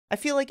I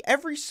feel like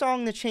every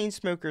song the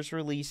Chainsmokers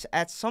release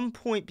at some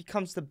point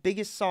becomes the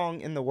biggest song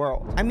in the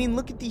world. I mean,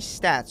 look at these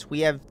stats.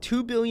 We have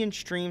 2 billion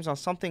streams on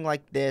something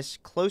like this.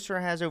 Closer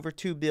has over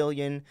 2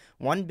 billion,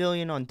 1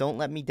 billion on Don't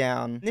Let Me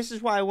Down. And this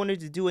is why I wanted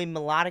to do a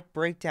melodic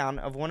breakdown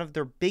of one of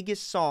their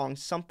biggest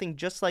songs, something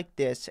just like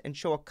this, and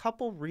show a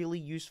couple really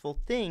useful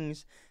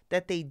things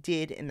that they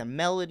did in the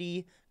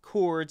melody,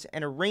 chords,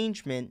 and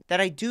arrangement that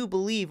I do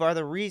believe are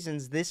the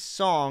reasons this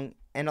song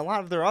and a lot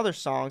of their other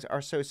songs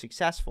are so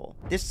successful.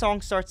 This song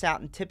starts out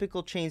in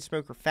typical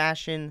Chainsmoker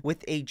fashion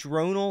with a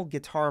dronal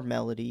guitar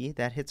melody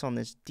that hits on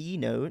this D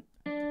note.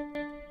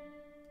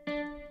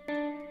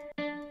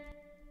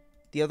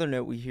 The other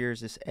note we hear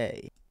is this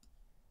A.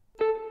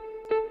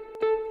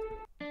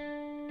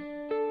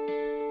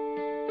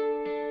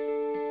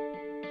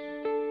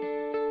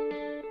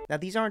 Now,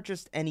 these aren't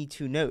just any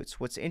two notes.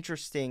 What's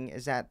interesting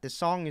is that the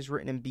song is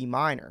written in B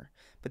minor,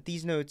 but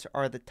these notes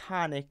are the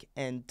tonic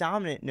and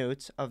dominant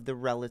notes of the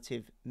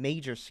relative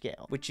major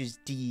scale, which is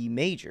D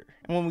major.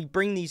 And when we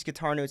bring these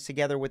guitar notes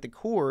together with the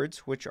chords,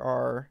 which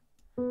are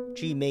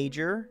G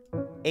major,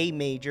 A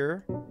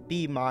major,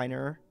 B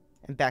minor,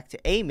 and back to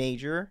A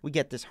major, we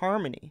get this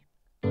harmony.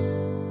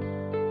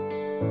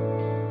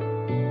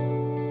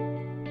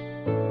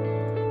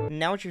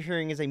 Now what you're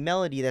hearing is a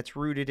melody that's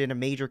rooted in a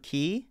major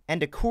key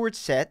and a chord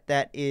set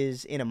that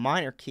is in a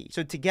minor key.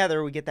 So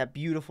together we get that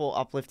beautiful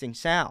uplifting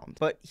sound.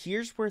 But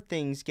here's where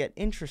things get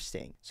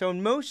interesting. So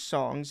in most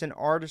songs, an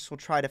artist will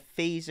try to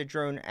phase a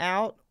drone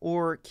out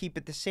or keep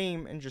it the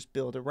same and just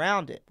build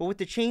around it. But what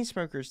the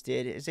Chainsmokers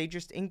did is they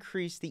just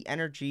increased the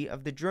energy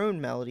of the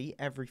drone melody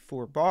every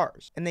 4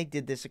 bars. And they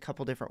did this a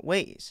couple different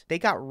ways. They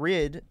got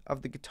rid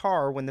of the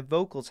guitar when the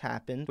vocals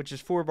happened, which is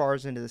 4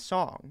 bars into the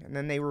song. And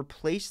then they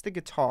replaced the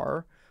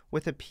guitar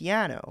with a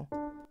piano,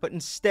 but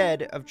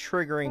instead of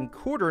triggering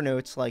quarter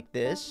notes like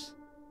this,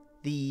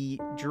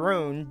 the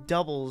drone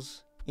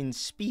doubles in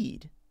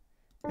speed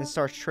and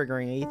starts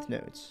triggering eighth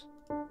notes.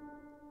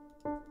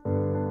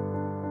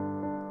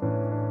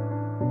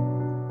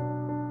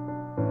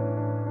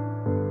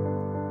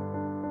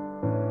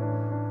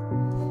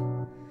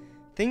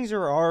 Things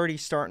are already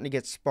starting to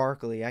get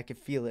sparkly, I could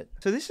feel it.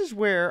 So this is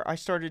where I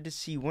started to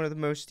see one of the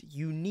most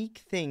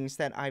unique things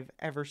that I've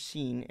ever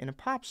seen in a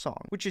pop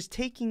song, which is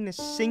taking this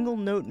single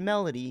note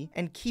melody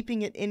and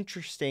keeping it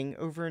interesting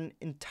over an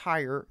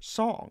entire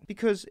song.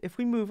 Because if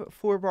we move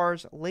 4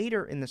 bars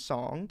later in the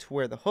song to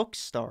where the hook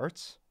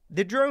starts,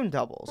 the drone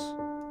doubles.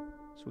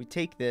 So we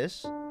take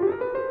this,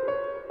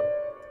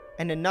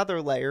 and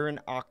another layer,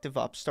 an octave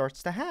up,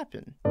 starts to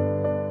happen.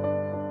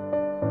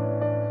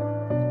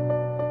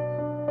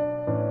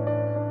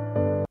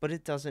 But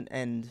it doesn't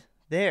end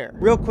there.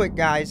 Real quick,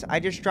 guys,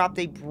 I just dropped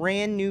a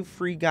brand new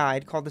free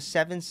guide called the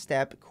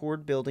 7-Step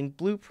Chord Building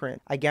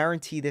Blueprint. I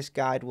guarantee this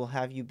guide will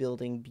have you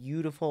building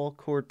beautiful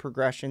chord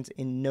progressions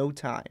in no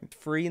time.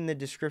 Free in the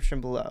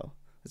description below.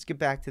 Let's get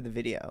back to the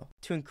video.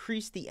 To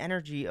increase the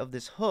energy of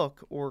this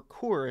hook or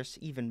chorus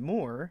even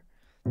more,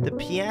 the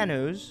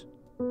pianos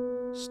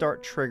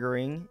start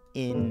triggering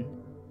in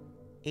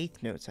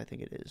eighth notes, I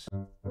think it is.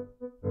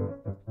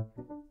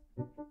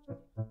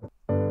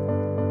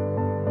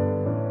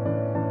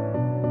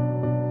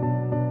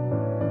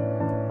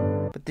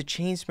 The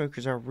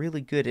Chainsmokers are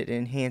really good at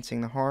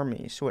enhancing the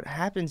harmony. So what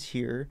happens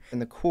here in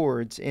the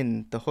chords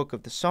in the hook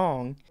of the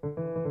song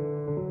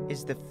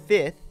is the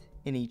 5th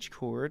in each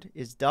chord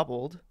is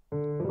doubled,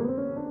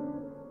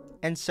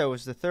 and so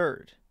is the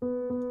 3rd.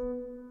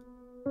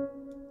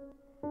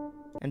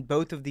 And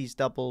both of these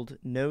doubled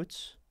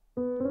notes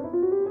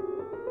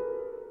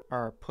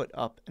are put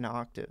up an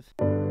octave.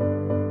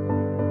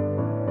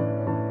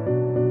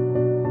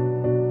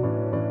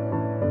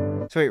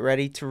 So wait,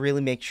 ready? To really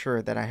make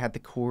sure that I had the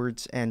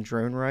chords and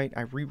drone right,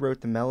 I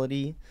rewrote the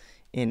melody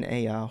in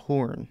a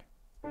horn.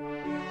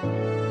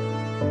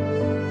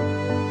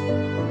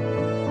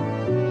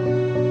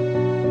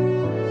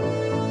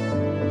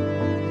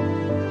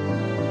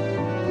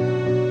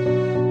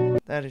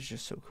 That is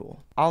just so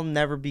cool. I'll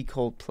never be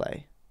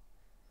Coldplay,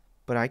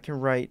 but I can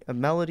write a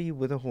melody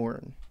with a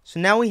horn. So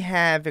now we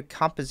have a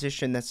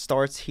composition that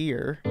starts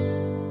here.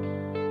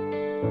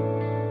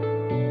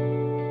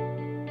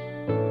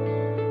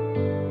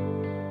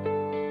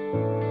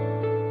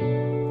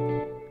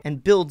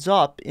 And builds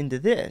up into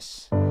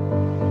this.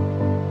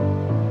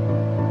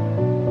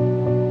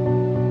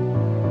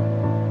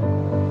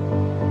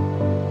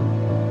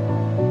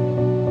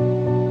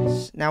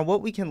 Now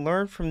what we can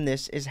learn from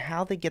this is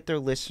how they get their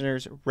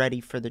listeners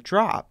ready for the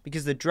drop,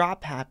 because the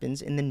drop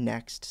happens in the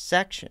next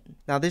section.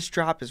 Now this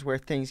drop is where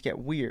things get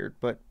weird,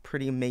 but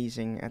pretty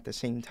amazing at the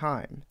same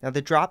time. Now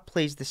the drop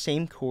plays the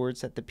same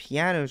chords that the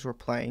pianos were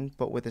playing,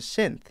 but with a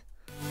synth.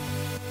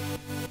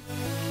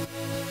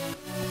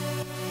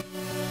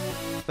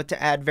 But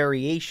to add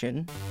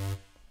variation,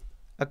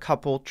 a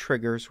couple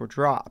triggers were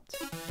dropped,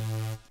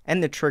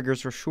 and the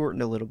triggers were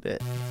shortened a little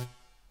bit.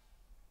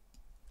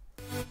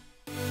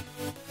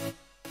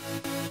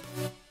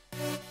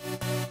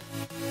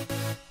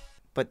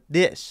 But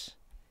this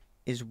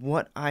is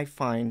what I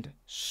find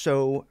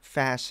so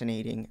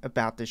fascinating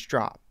about this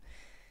drop.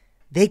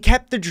 They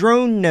kept the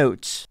drone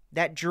notes.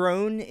 That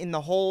drone in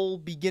the whole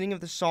beginning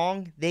of the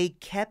song, they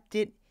kept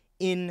it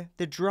in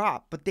the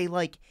drop, but they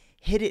like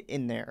hid it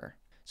in there.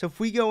 So if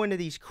we go into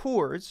these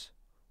chords,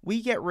 we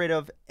get rid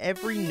of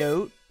every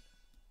note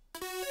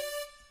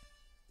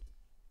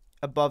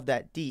above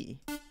that D.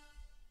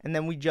 And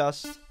then we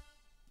just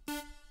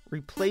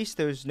replace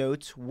those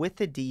notes with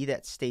a D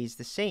that stays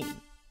the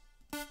same.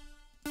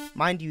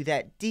 Mind you,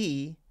 that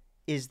D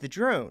is the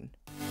drone.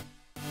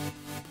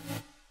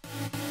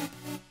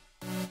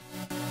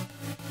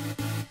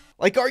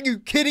 Like, are you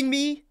kidding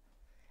me?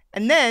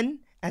 And then,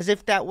 as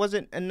if that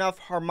wasn't enough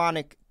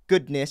harmonic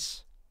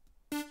goodness,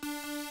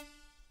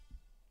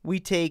 we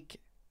take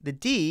the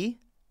D,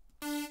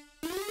 and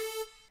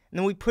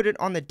then we put it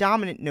on the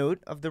dominant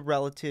note of the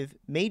relative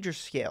major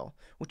scale,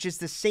 which is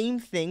the same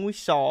thing we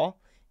saw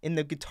in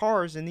the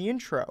guitars in the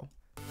intro.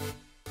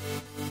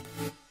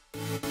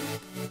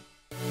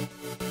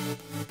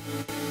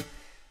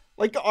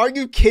 Like, are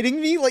you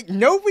kidding me? Like,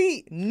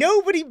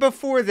 nobody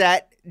before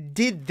that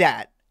did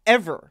that,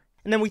 ever.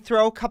 And then we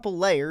throw a couple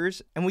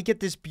layers, and we get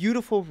this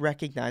beautiful,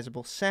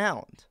 recognizable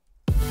sound.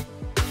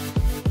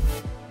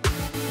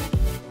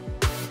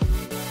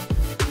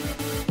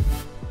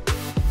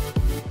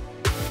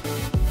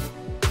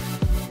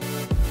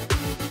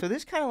 So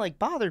this kind of like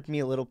bothered me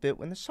a little bit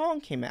when the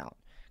song came out.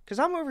 Because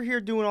I'm over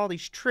here doing all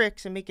these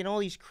tricks and making all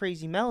these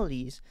crazy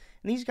melodies.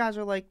 And these guys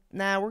are like,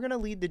 nah, we're going to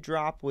lead the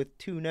drop with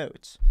 2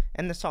 notes.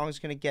 And the song's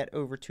going to get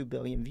over 2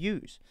 billion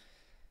views.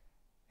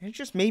 And it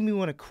just made me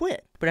want to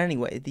quit. But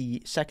anyway,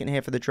 the second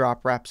half of the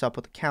drop wraps up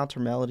with a counter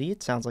melody.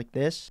 It sounds like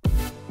this.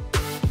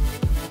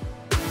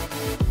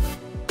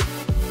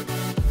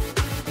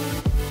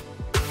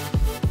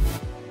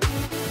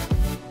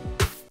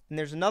 And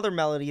there's another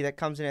melody that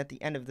comes in at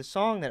the end of the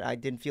song that I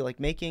didn't feel like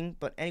making.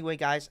 But anyway,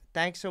 guys,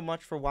 thanks so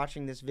much for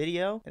watching this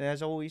video. And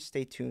as always,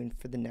 stay tuned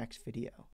for the next video.